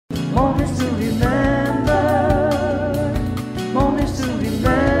Moments to remember, moments to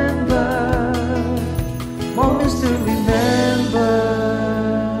remember, moments to remember.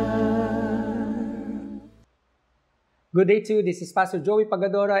 Good day to you. This is Pastor Joey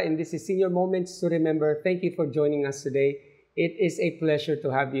Pagadora and this is Senior Moments to Remember. Thank you for joining us today. It is a pleasure to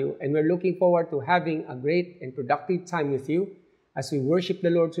have you and we're looking forward to having a great and productive time with you as we worship the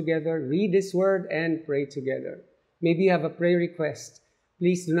Lord together, read His Word, and pray together. Maybe you have a prayer request.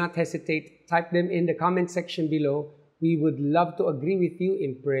 Please do not hesitate. Type them in the comment section below. We would love to agree with you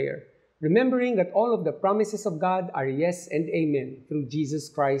in prayer. Remembering that all of the promises of God are yes and amen through Jesus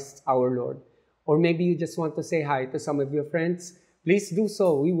Christ our Lord. Or maybe you just want to say hi to some of your friends. Please do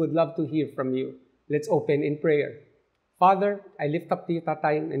so. We would love to hear from you. Let's open in prayer. Father, I lift up to you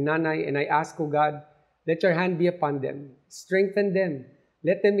Tatay and Nanay and I ask, O God, let your hand be upon them. Strengthen them.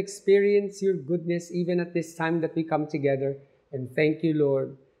 Let them experience your goodness even at this time that we come together. And thank you,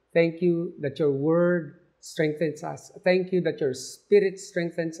 Lord. Thank you that your word strengthens us. Thank you that your spirit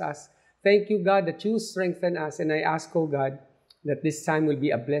strengthens us. Thank you, God, that you strengthen us. And I ask, O God, that this time will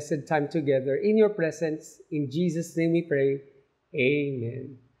be a blessed time together in your presence. In Jesus' name we pray.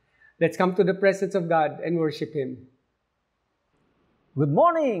 Amen. Let's come to the presence of God and worship Him. Good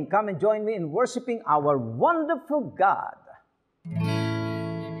morning! Come and join me in worshiping our wonderful God.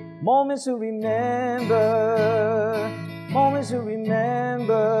 Moments to remember, moments to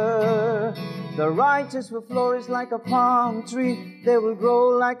remember. The righteous will flourish like a palm tree. They will grow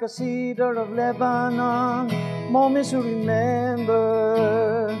like a cedar of Lebanon. Moments to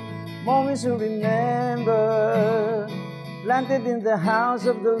remember, moments to remember. Planted in the house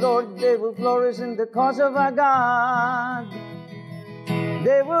of the Lord, they will flourish in the cause of our God.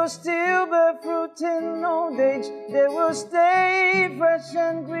 They will still bear fruit in old age. They will stay fresh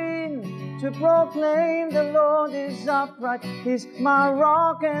and green to proclaim the Lord is upright. He's my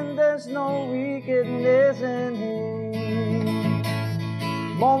rock and there's no wickedness in Him.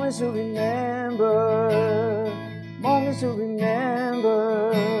 Moments to remember, moments to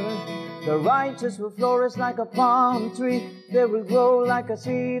remember. The righteous will flourish like a palm tree. They will grow like a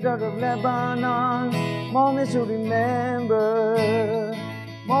cedar of Lebanon. Moments to remember,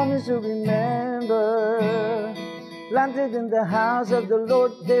 moments to remember. Planted in the house of the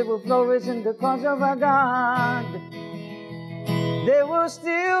Lord, they will flourish in the cause of our God. They will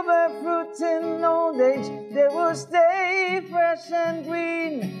still bear fruit in old age. They will stay fresh and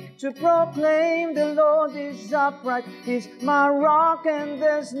green to proclaim the Lord is upright. He's my rock and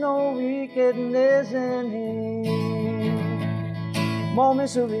there's no wickedness in Him.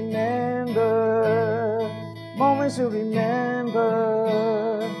 Moments to remember, moments to remember,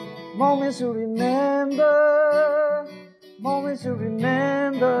 moments to remember, moments to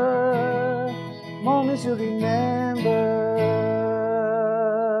remember, moments to remember.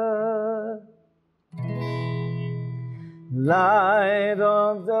 Light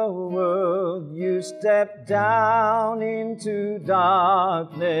of the world, you step down into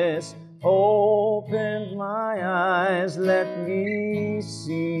darkness. Opened my eyes, let me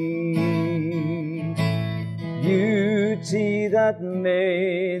see beauty that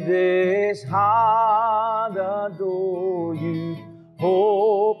made this heart adore you.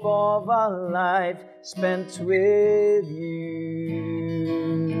 Hope of a life spent with you.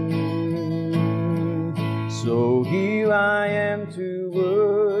 So here I am to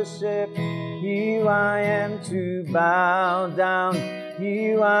worship, here I am to bow down,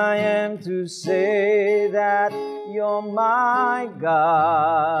 here I am to say that you're my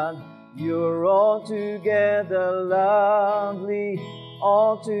God. You're altogether lovely,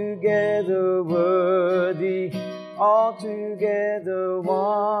 altogether worthy, altogether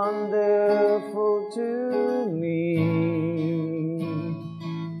wonderful to me.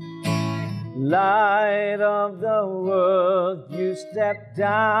 Light of the world, you step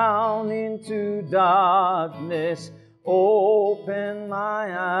down into darkness. Open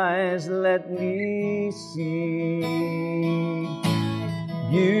my eyes, let me see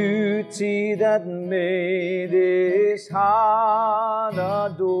beauty that made this heart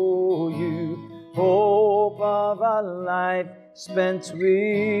adore you. Hope of a life spent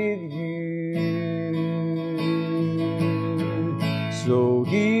with you. So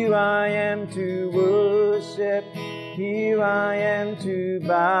here I am to worship, here I am to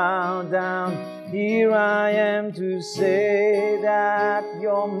bow down, here I am to say that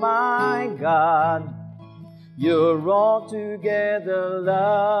you're my God. You're altogether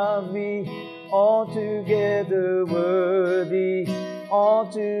lovely, altogether worthy,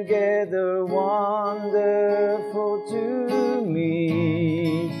 altogether wonderful to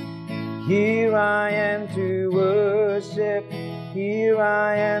me. Here I am to worship, Here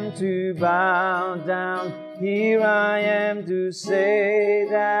I am to bow down. Here I am to say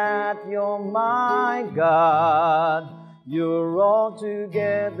that you're my God. You're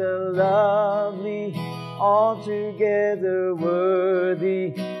altogether lovely, altogether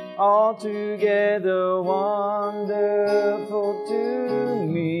worthy, altogether wonderful to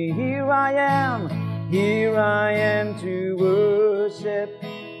me. Here I am to worship.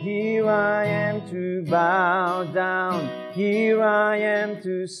 Here I am to bow down. Here I am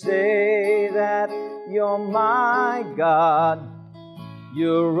to say that you're my God.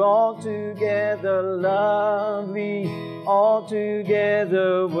 You're altogether lovely,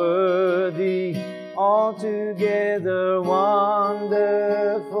 altogether worthy, altogether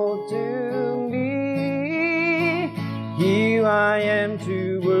wonderful to me. Here I am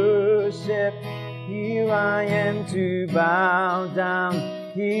to worship. Here I am to bow down.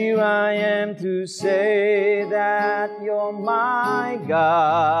 Here I am to say that you're my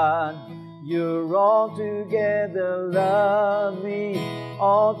God. You're altogether lovely,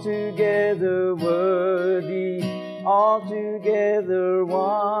 altogether worthy, altogether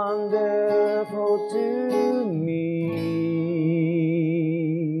wonderful to me.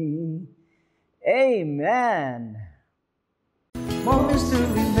 Amen. Moments to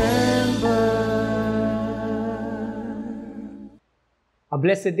remember. A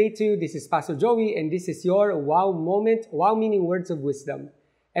blessed day to you. This is Pastor Joey, and this is your wow moment, wow meaning words of wisdom.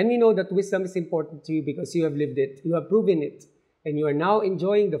 And we know that wisdom is important to you because you have lived it, you have proven it, and you are now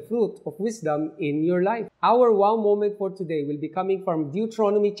enjoying the fruit of wisdom in your life. Our wow moment for today will be coming from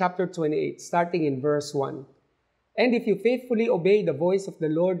Deuteronomy chapter 28, starting in verse 1. And if you faithfully obey the voice of the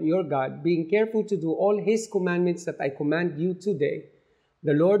Lord your God, being careful to do all His commandments that I command you today,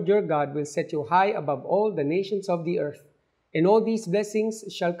 the Lord your God will set you high above all the nations of the earth. And all these blessings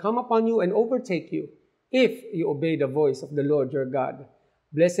shall come upon you and overtake you, if you obey the voice of the Lord your God.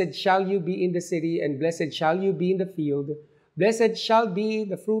 Blessed shall you be in the city, and blessed shall you be in the field. Blessed shall be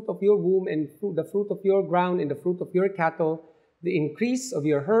the fruit of your womb, and the fruit of your ground, and the fruit of your cattle, the increase of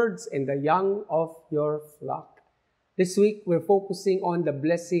your herds, and the young of your flock. This week, we're focusing on the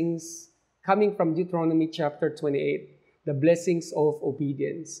blessings coming from Deuteronomy chapter 28, the blessings of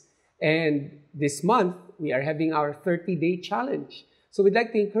obedience. And this month, we are having our 30-day challenge. So we'd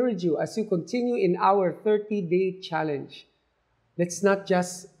like to encourage you as you continue in our 30-day challenge. Let's not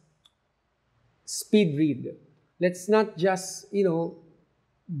just speed read. Let's not just,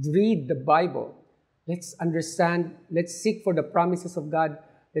 read the Bible. Let's understand. Let's seek for the promises of God.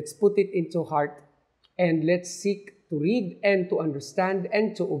 Let's put it into heart. And let's seek to read and to understand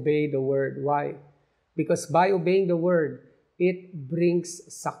and to obey the Word. Why? Because by obeying the Word, it brings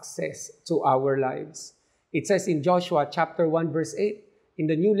success to our lives. It says in Joshua chapter 1 verse 8, in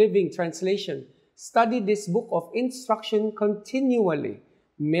the New Living Translation, study this book of instruction continually.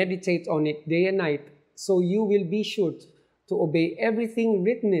 Meditate on it day and night, so you will be sure to obey everything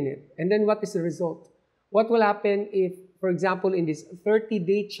written in it. And then what is the result? What will happen if, for example, in this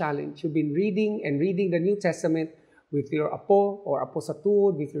 30-day challenge, you've been reading the New Testament with your apo or apo sa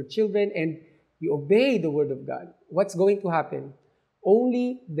tuhod, with your children, and you obey the Word of God? What's going to happen?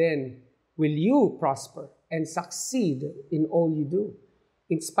 Only then will you prosper and succeed in all you do.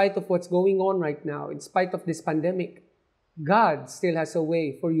 In spite of what's going on right now, in spite of this pandemic, God still has a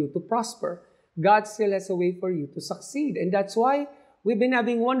way for you to prosper. God still has a way for you to succeed. And that's why we've been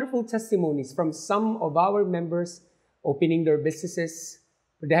having wonderful testimonies from some of our members opening their businesses,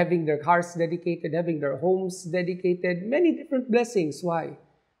 having their cars dedicated, having their homes dedicated, many different blessings. Why?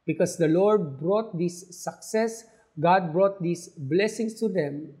 Because the Lord brought this success, God brought these blessings to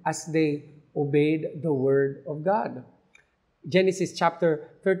them as they obeyed the Word of God. Genesis chapter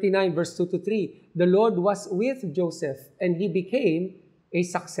 39, verse 2 to 3. The Lord was with Joseph, and he became a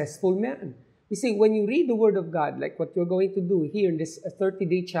successful man. You see, when you read the Word of God, like what you're going to do here in this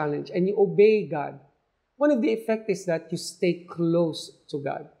 30-day challenge, and you obey God, one of the effects is that you stay close to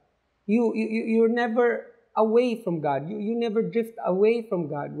God. You're never away from God. You never drift away from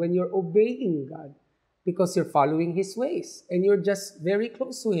God when you're obeying God, because you're following His ways, and you're just very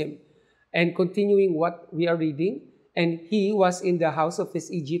close to Him. And continuing what we are reading, and he was in the house of his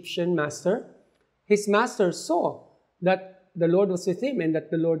Egyptian master. His master saw that the Lord was with him and that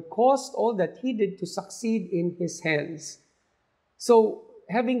the Lord caused all that he did to succeed in his hands. So,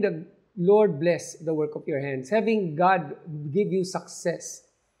 having the Lord bless the work of your hands, having God give you success,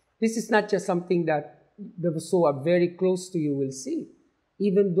 this is not just something that those who are very close to you will see.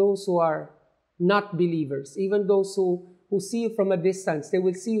 Even those who are not believers, even those who see you from a distance, they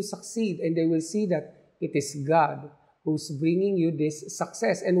will see you succeed, and they will see that it is God who's bringing you this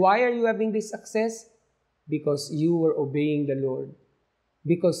success. And why are you having this success? because you were obeying the Lord,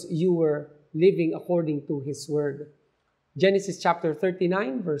 because you were living according to His word. Genesis chapter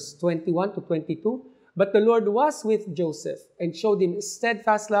 39, verse 21 to 22. But the Lord was with Joseph and showed him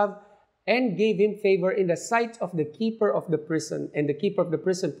steadfast love and gave him favor in the sight of the keeper of the prison. And the keeper of the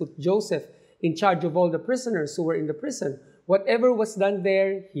prison put Joseph in charge of all the prisoners who were in the prison. Whatever was done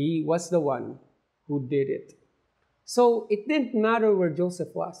there, he was the one who did it. So it didn't matter where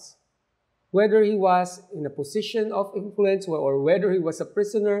Joseph was, whether he was in a position of influence or whether he was a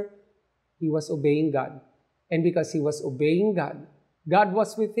prisoner, he was obeying God. And because he was obeying God, God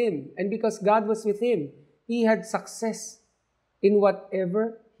was with him. And because God was with him, he had success in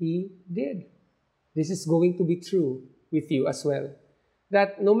whatever he did. This is going to be true with you as well.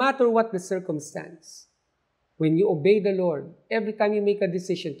 That no matter what the circumstance, when you obey the Lord, every time you make a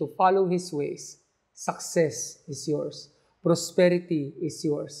decision to follow His ways, success is yours. Prosperity is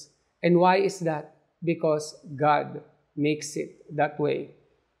yours. And why is that? Because God makes it that way.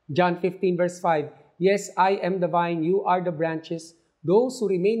 John 15 verse 5, Yes, I am the vine, you are the branches. Those who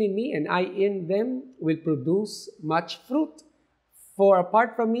remain in me and I in them will produce much fruit. For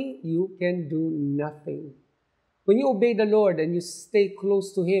apart from me, you can do nothing. When you obey the Lord and you stay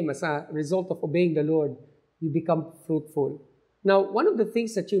close to Him as a result of obeying the Lord, you become fruitful. Now, one of the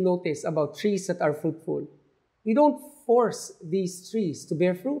things that you notice about trees that are fruitful, you don't force these trees to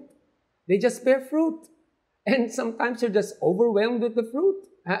bear fruit. They just bear fruit. And sometimes you're just overwhelmed with the fruit.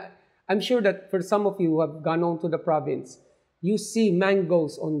 I'm sure that for some of you who have gone on to the province, you see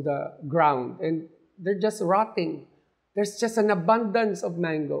mangoes on the ground and they're just rotting. There's just an abundance of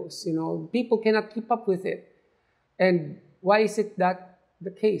mangoes. You know, people cannot keep up with it. And why is it that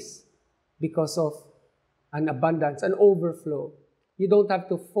the case? Because of an abundance, an overflow. You don't have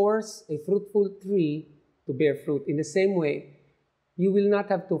to force a fruitful tree to bear fruit. In the same way, you will not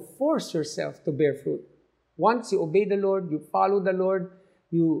have to force yourself to bear fruit. Once you obey the Lord, you follow the Lord,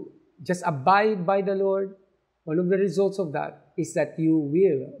 you just abide by the Lord, one of the results of that is that you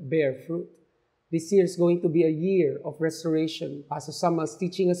will bear fruit. This year is going to be a year of restoration. Pastor Samuel is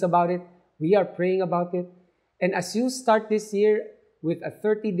teaching us about it. We are praying about it. And as you start this year with a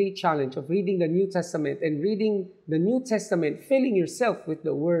 30-day challenge of reading the New Testament and reading the New Testament, filling yourself with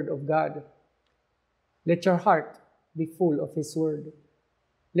the Word of God, let your heart be full of His Word.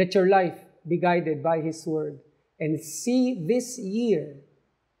 Let your life be guided by His Word. And see this year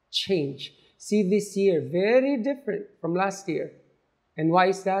change. See this year very different from last year. And why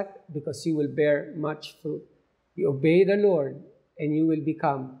is that? Because you will bear much fruit. You obey the Lord and you will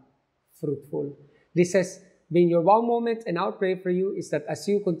become fruitful. This has been your wow moment, and our prayer for you is that as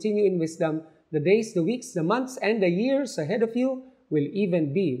you continue in wisdom, the days, the weeks, the months, and the years ahead of you will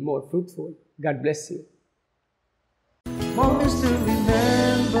even be more fruitful. God bless you. Moments to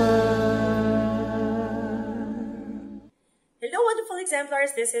remember. Hello, wonderful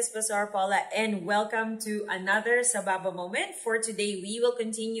exemplars. This is Pastor Paula, and welcome to another Sababa Moment. For today, we will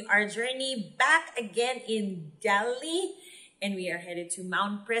continue our journey back again in Galilee, and we are headed to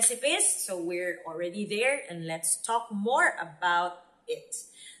Mount Precipice. So we're already there, and let's talk more about it.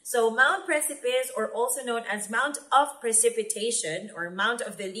 So Mount Precipice, or also known as Mount of Precipitation, or Mount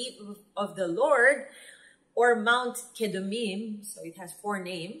of the Leap of the Lord, or Mount Kedumim, so it has 4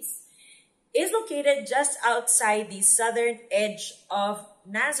 names, is located just outside the southern edge of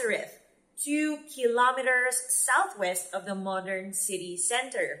Nazareth, 2 kilometers southwest of the modern city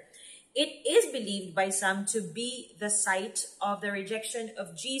center. It is believed by some to be the site of the rejection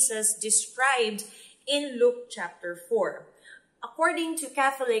of Jesus described in Luke chapter 4. According to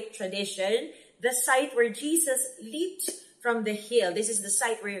Catholic tradition, the site where Jesus leaped from the hill, this is the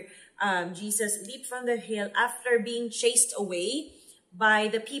site where Jesus leaped from the hill after being chased away by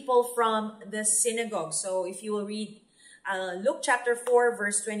the people from the synagogue. So if you will read Luke chapter 4,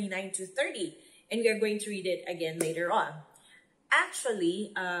 verse 29 to 30, and we are going to read it again later on.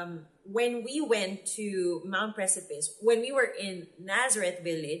 Actually, when we went to Mount Precipice, when we were in Nazareth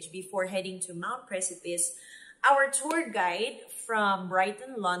Village, before heading to Mount Precipice, our tour guide from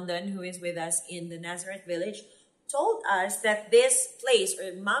Brighton, London, who is with us in the Nazareth Village, told us that this place,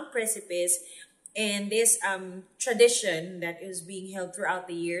 or Mount Precipice, and this tradition that is being held throughout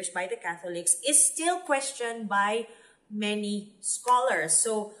the years by the Catholics is still questioned by many scholars.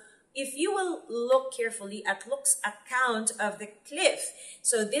 So if you will look carefully at Luke's account of the cliff,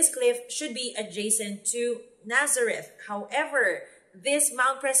 so this cliff should be adjacent to Nazareth. However, this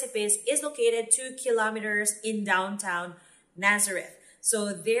Mount Precipice is located 2 kilometers in downtown Nazareth.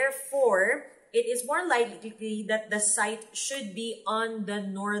 So therefore, it is more likely that the site should be on the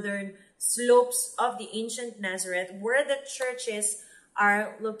northern slopes of the ancient Nazareth, where the churches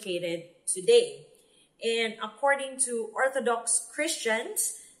are located today. And according to Orthodox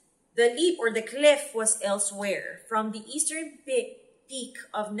Christians, the leap or the cliff was elsewhere, from the eastern peak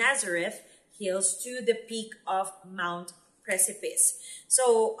of Nazareth Hills to the peak of Mount Precipice.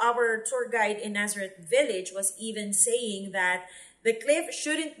 So our tour guide in Nazareth Village was even saying that the cliff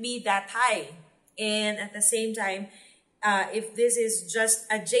shouldn't be that high. And at the same time, if this is just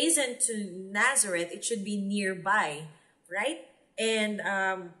adjacent to Nazareth, it should be nearby, right? And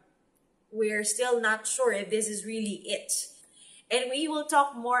we're still not sure if this is really it. And we will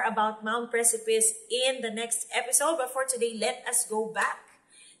talk more about Mount Precipice in the next episode. But for today, let us go back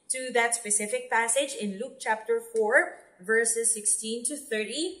to that specific passage in Luke chapter 4, verses 16 to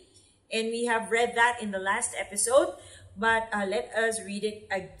 30. And we have read that in the last episode. But let us read it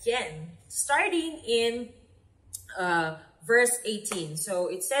again, starting in verse 18. So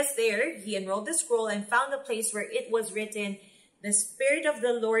it says there, he unrolled the scroll and found the place where it was written, "The Spirit of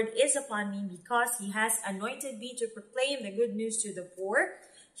the Lord is upon me, because he has anointed me to proclaim the good news to the poor.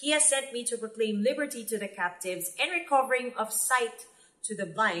 He has sent me to proclaim liberty to the captives and recovering of sight to the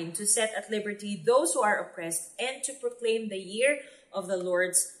blind, to set at liberty those who are oppressed, and to proclaim the year of the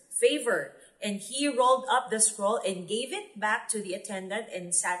Lord's favor." And he rolled up the scroll and gave it back to the attendant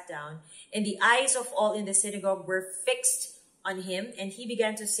and sat down. And the eyes of all in the synagogue were fixed on him. And he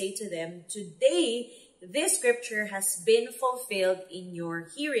began to say to them, "Today this scripture has been fulfilled in your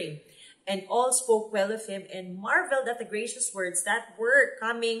hearing." And all spoke well of him and marveled at the gracious words that were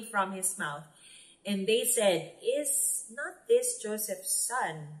coming from his mouth. And they said, "Is not this Joseph's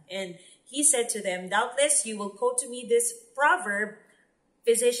son?" And he said to them, "Doubtless you will quote to me this proverb,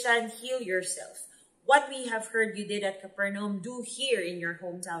 'Physician, heal yourself. What we have heard you did at Capernaum, do here in your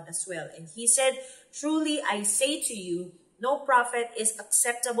hometown as well." And he said, "Truly I say to you, no prophet is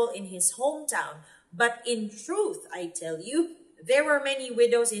acceptable in his hometown. But in truth, I tell you, there were many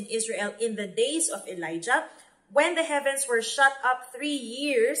widows in Israel in the days of Elijah, when the heavens were shut up 3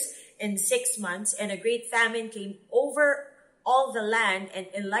 years and 6 months, and a great famine came over all the land, and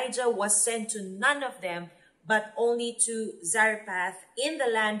Elijah was sent to none of them, but only to Zarephath in the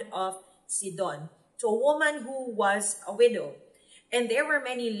land of Sidon, to a woman who was a widow. And there were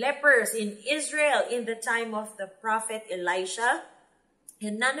many lepers in Israel in the time of the prophet Elisha,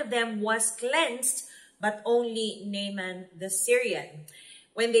 and none of them was cleansed, but only Naaman the Syrian.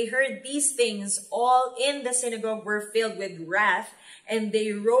 When they heard these things, all in the synagogue were filled with wrath, and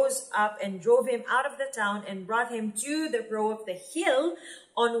they rose up and drove him out of the town and brought him to the brow of the hill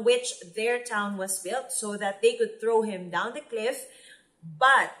on which their town was built, so that they could throw him down the cliff.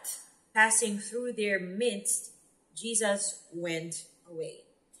 But passing through their midst, Jesus went away.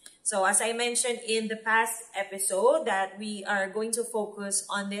 So as I mentioned in the past episode, that we are going to focus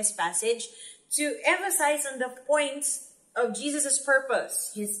on this passage to emphasize on the points of Jesus'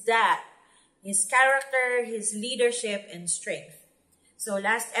 purpose, his death, his character, his leadership, and strength. So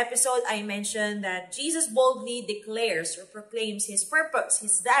last episode, I mentioned that Jesus boldly declares or proclaims his purpose,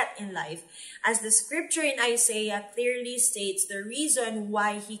 his death in life, as the scripture in Isaiah clearly states the reason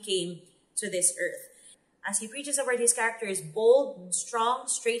why he came to this earth. As he preaches about his character is bold, strong,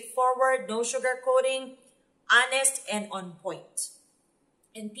 straightforward, no sugarcoating, honest, and on point.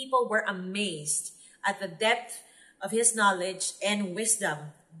 And people were amazed at the depth of his knowledge and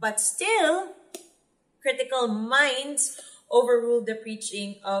wisdom. But still, critical minds overruled the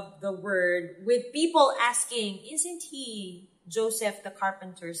preaching of the word, with people asking, "Isn't he Joseph the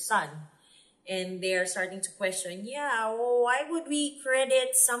carpenter's son?" And they're starting to question, why would we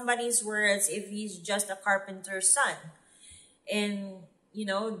credit somebody's words if he's just a carpenter's son? And,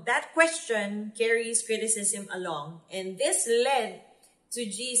 that question carries criticism along. And this led to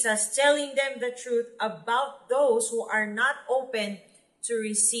Jesus telling them the truth about those who are not open to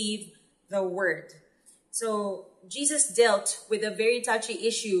receive the word. So Jesus dealt with a very touchy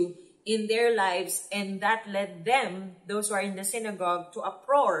issue in their lives, and that led them, those who are in the synagogue, to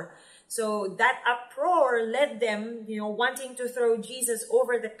uproar. So that uproar led them, wanting to throw Jesus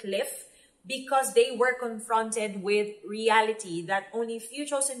over the cliff, because they were confronted with reality that only few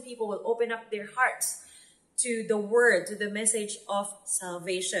chosen people will open up their hearts to the word, to the message of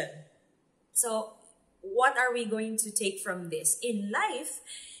salvation. So what are we going to take from this? In life,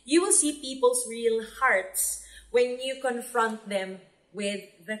 you will see people's real hearts when you confront them with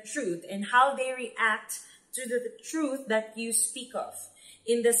the truth and how they react to the truth that you speak of.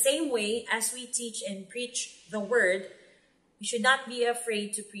 In the same way, as we teach and preach the word, we should not be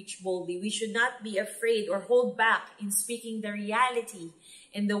afraid to preach boldly. We should not be afraid or hold back in speaking the reality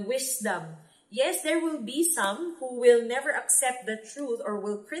and the wisdom. Yes, there will be some who will never accept the truth or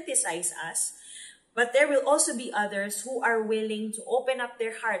will criticize us, but there will also be others who are willing to open up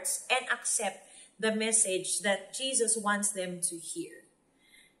their hearts and accept the message that Jesus wants them to hear.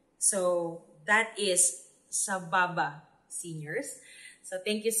 So that is Sababa Seniors. So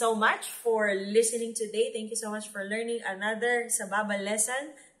thank you so much for listening today. Thank you so much for learning another Sababa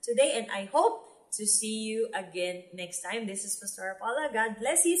lesson today. And I hope to see you again next time. This is Pastor Paula. God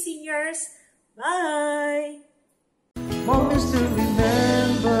bless you, seniors. Bye! Moments to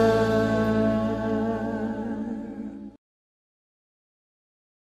remember.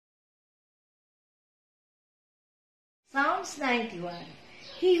 Psalms 91.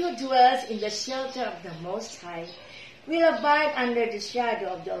 He who dwells in the shelter of the Most High will abide under the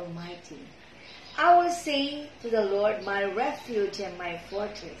shadow of the Almighty. I will say to the Lord, my refuge and my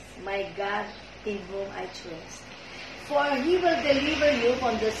fortress, my God in whom I trust. For he will deliver you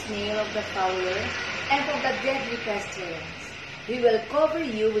from the snare of the fowler and from the deadly pestilence. He will cover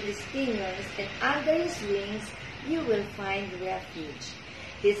you with his pinions, and under his wings you will find refuge.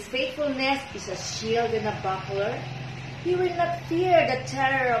 His faithfulness is a shield and a buckler. You will not fear the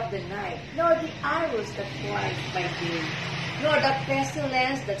terror of the night, nor the arrows that fly by day, nor the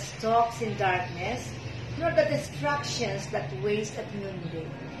pestilence that stalks in darkness, nor the destructions that waste at noonday.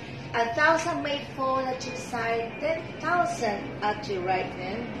 1,000 may fall at your side, 10,000 at your right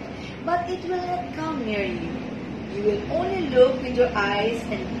hand, but it will not come near you. You will only look with your eyes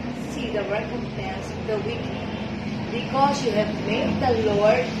and see the recompense of the wicked. Because you have made the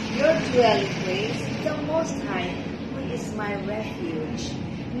Lord your dwelling place, the Most High, is my refuge.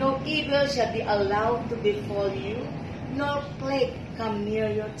 No evil shall be allowed to befall you, nor plague come near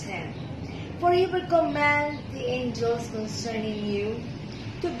your tent. For he will command the angels concerning you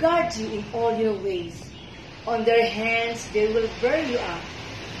to guard you in all your ways. On their hands they will bear you up,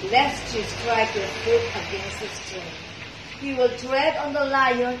 lest you strike your foot against a stone. You will tread on the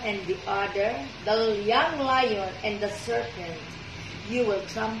lion and the adder, the young lion and the serpent. You will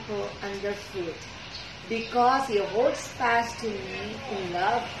trample underfoot. Because he holds fast to me in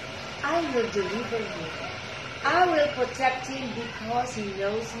love, I will deliver him. I will protect him because he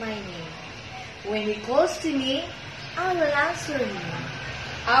knows my name. When he calls to me, I will answer him.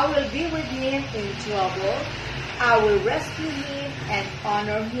 I will be with him in trouble. I will rescue him and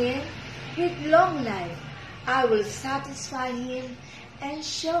honor him. With long life, I will satisfy him and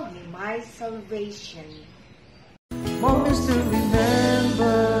show him my salvation. Moments to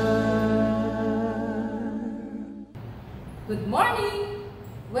remember. Good morning!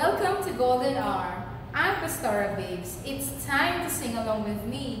 Welcome to Golden Hour. I'm Pastora Babes. It's time to sing along with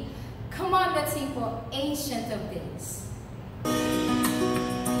me. Come on, let's sing for Ancient of Days.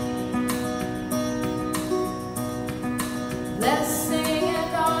 Blessing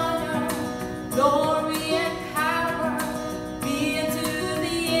and honor, glory and power be unto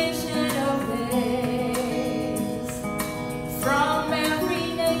the Ancient of Days. From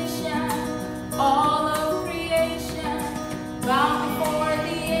every nation, all of creation, bound before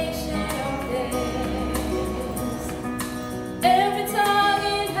the Ancient of Days. Every tongue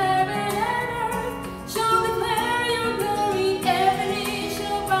in heaven and earth shall declare your glory.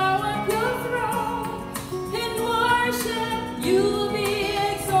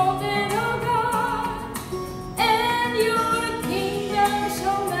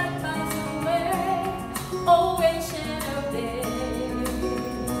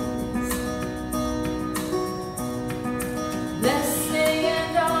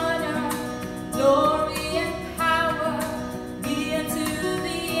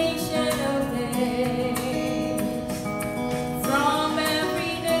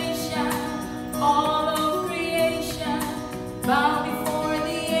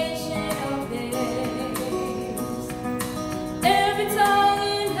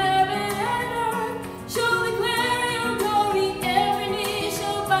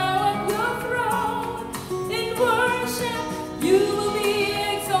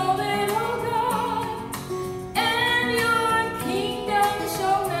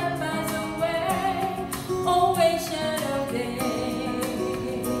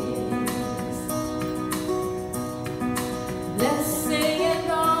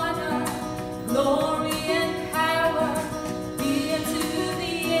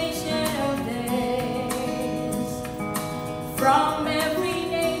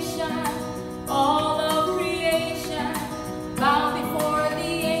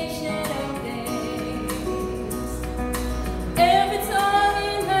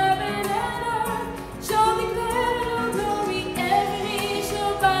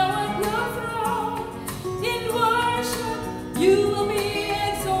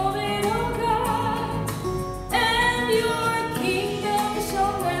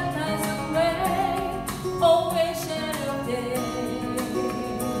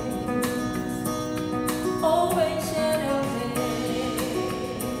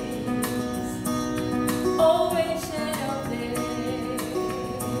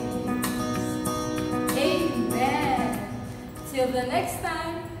 Until next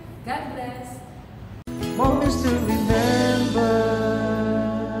time, God bless. Moments to remember.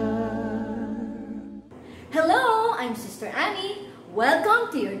 Hello, I'm Sister Annie.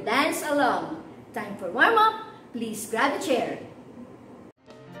 Welcome to your dance along. Time for warm up. Please grab a chair.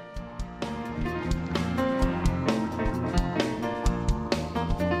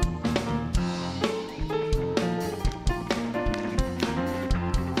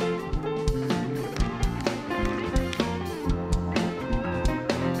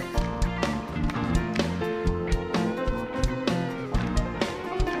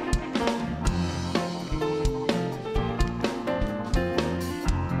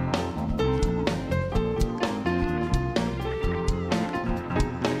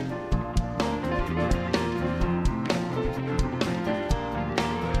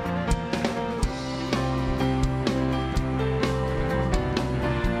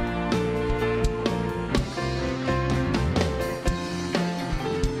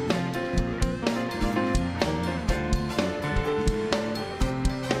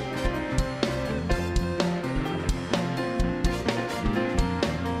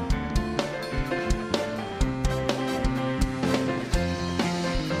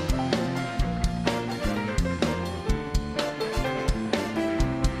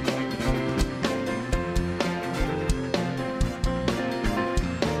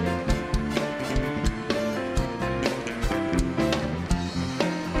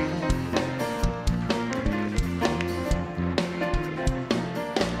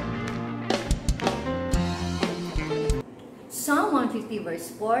 Psalm 150 verse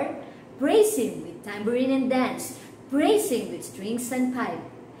 4, praise Him with tambourine and dance, praise Him with strings and pipe.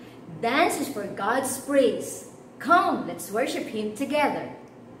 Dance is for God's praise. Come, let's worship Him together.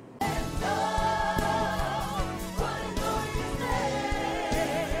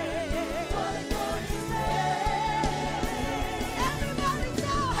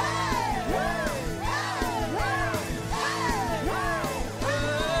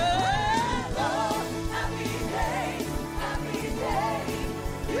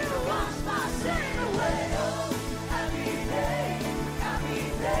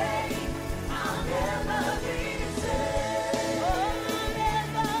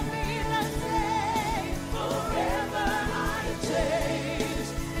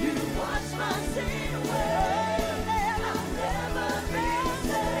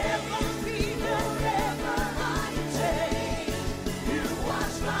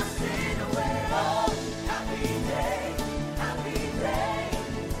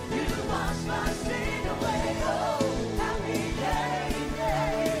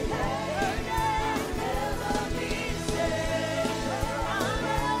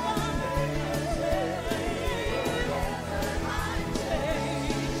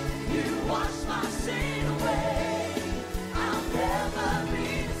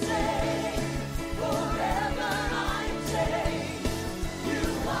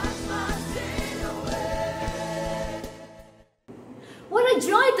 What a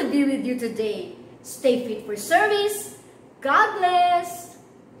joy to be with you today. Stay fit for service. God bless.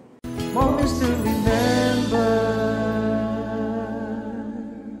 Moments to remember.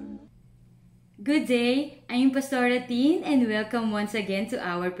 Good day, I'm Pastora Tin and welcome once again to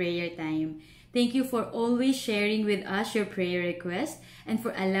our prayer time. Thank you for always sharing with us your prayer requests and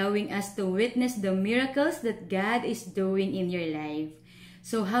for allowing us to witness the miracles that God is doing in your life.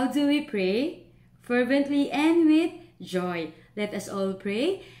 So how do we pray? Fervently and with joy. Let us all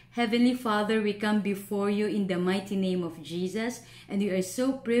pray. Heavenly Father, we come before you in the mighty name of Jesus, and we are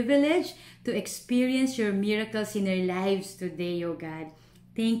so privileged to experience your miracles in our lives today, O God.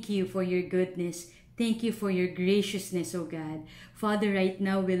 Thank you for your goodness. Thank you for your graciousness, O God. Father, right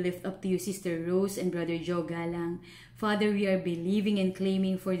now we lift up to you Sister Rose and Brother Joe Galang. Father, we are believing and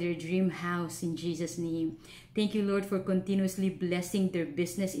claiming for their dream house in Jesus' name. Thank you, Lord, for continuously blessing their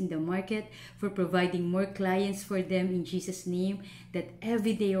business in the market, for providing more clients for them in Jesus' name, that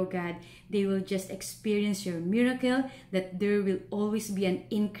every day, oh God, they will just experience your miracle, that there will always be an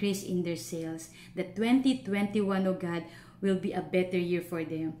increase in their sales, that 2021, oh God, will be a better year for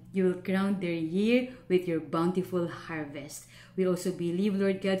them. You will crown their year with your bountiful harvest. We also believe,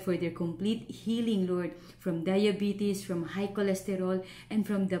 Lord God, for their complete healing, Lord, from diabetes, from high cholesterol, and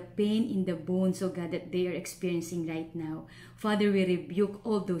from the pain in the bones, oh God, that they are experiencing right now. Father, we rebuke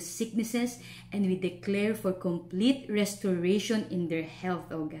all those sicknesses and we declare for complete restoration in their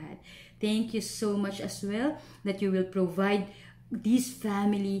health, oh God. Thank you so much as well that you will provide this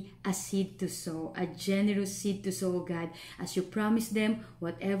family a seed to sow, a generous seed to sow, oh God, as you promise them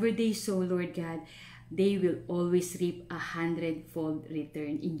whatever they sow, Lord God, they will always reap 100-fold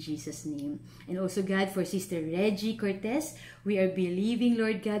return in Jesus' name. And also, God, for Sister Reggie Cortez, we are believing,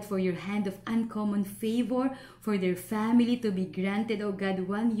 Lord God, for your hand of uncommon favor for their family to be granted, oh God,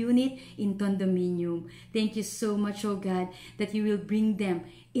 1 unit in condominium. Thank you so much, oh God, that you will bring them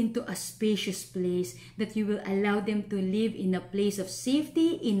into a spacious place, that you will allow them to live in a place of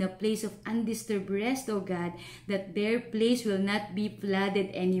safety, in a place of undisturbed rest, oh God, that their place will not be flooded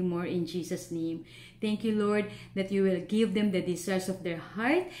anymore in Jesus' name. Thank you, Lord, that you will give them the desires of their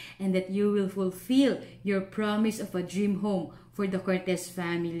heart and that you will fulfill your promise of a dream home for the Cortez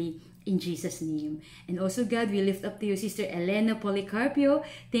family. In Jesus' name. And also, God, we lift up to you Sister Elena Policarpio.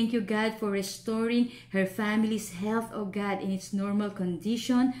 Thank you, God, for restoring her family's health, oh God, in its normal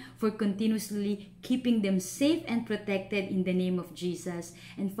condition, for continuously keeping them safe and protected in the name of Jesus.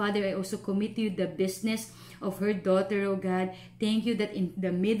 And Father, I also commit to you the business of her daughter, oh God. Thank you that in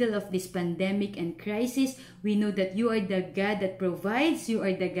the middle of this pandemic and crisis, we know that you are the God that provides, you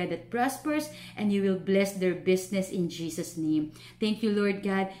are the God that prospers, and you will bless their business in Jesus' name. Thank you, Lord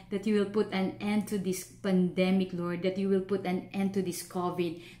God, that you will put an end to this pandemic, Lord, that you will put an end to this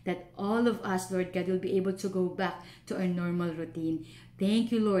COVID, that all of us, Lord God, will be able to go back to our normal routine.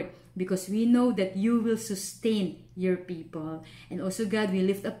 Thank you, Lord, because we know that you will sustain your people. And also, God, we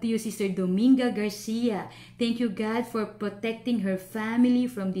lift up to you Sister Dominga Garcia. Thank you, God, for protecting her family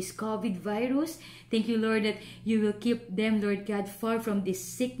from this COVID virus. Thank you, Lord, that you will keep them, Lord God, far from this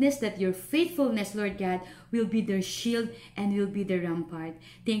sickness, that your faithfulness, Lord God, will be their shield and will be their rampart.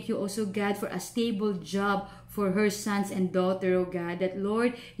 Thank you also, God, for a stable job for her sons and daughter, oh God, that,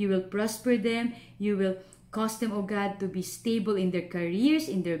 Lord, you will prosper them, you will cause them, oh God, to be stable in their careers,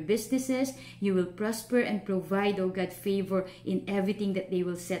 in their businesses. You will prosper and provide, oh God, favor in everything that they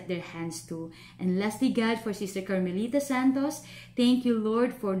will set their hands to. And lastly, God, for Sister Carmelita Santos, thank you,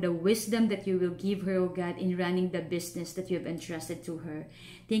 Lord, for the wisdom that you will give her, oh God, in running the business that you have entrusted to her.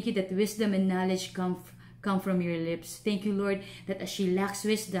 Thank you that wisdom and knowledge come from your lips. Thank you, Lord, that as she lacks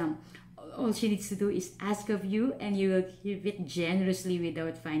wisdom, all she needs to do is ask of you and you will give it generously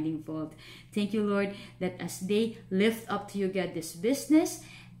without finding fault. Thank you, Lord, that as they lift up to you, God, this business,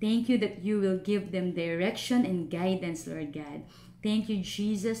 thank you that you will give them direction and guidance, Lord God. Thank you,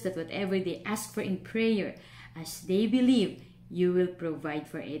 Jesus, that whatever they ask for in prayer, as they believe, you will provide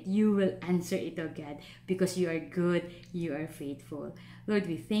for it. You will answer it, oh God, because you are good, you are faithful. Lord,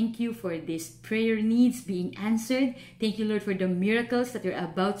 we thank you for these prayer needs being answered. Thank you, Lord, for the miracles that you're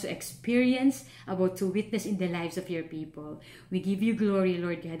about to experience, about to witness in the lives of your people. We give you glory,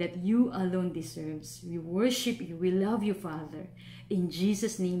 Lord God, that you alone deserves. We worship you. We love you, Father. In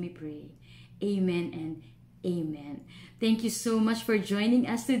Jesus' name we pray. Amen and amen. Thank you so much for joining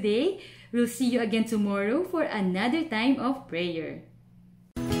us today. We'll see you again tomorrow for another time of prayer.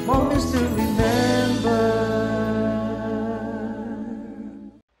 Moments to remember.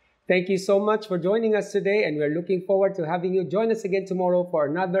 Thank you so much for joining us today, and we're looking forward to having you join us again tomorrow for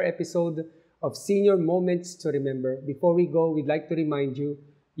another episode of Senior Moments to Remember. Before we go, we'd like to remind you,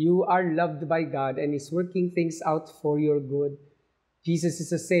 you are loved by God and is working things out for your good. Jesus is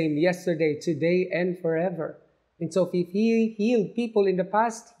the same yesterday, today, and forever. And so if He healed people in the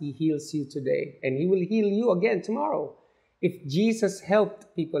past, He heals you today. And He will heal you again tomorrow. If Jesus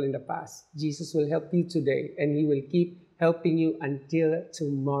helped people in the past, Jesus will help you today. And He will keep helping you until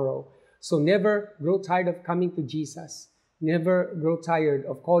tomorrow. So never grow tired of coming to Jesus. Never grow tired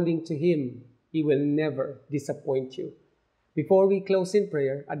of calling to Him. He will never disappoint you. Before we close in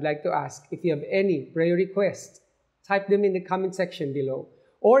prayer, I'd like to ask if you have any prayer requests, type them in the comment section below.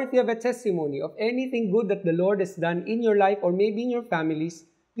 Or if you have a testimony of anything good that the Lord has done in your life or maybe in your families,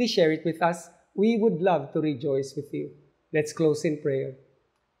 please share it with us. We would love to rejoice with you. Let's close in prayer.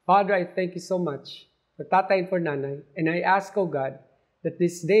 Father, I thank you so much for Tatay and for Nanay. And I ask, oh God, that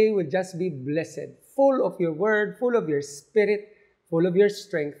this day would just be blessed, full of your word, full of your spirit, full of your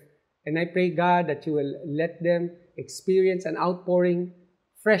strength. And I pray, God, that you will let them experience an outpouring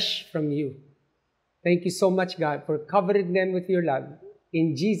fresh from you. Thank you so much, God, for covering them with your love.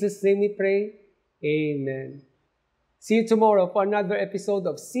 In Jesus' name we pray. Amen. See you tomorrow for another episode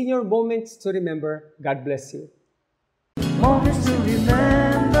of Senior Moments to Remember. God bless you. Moments to remember.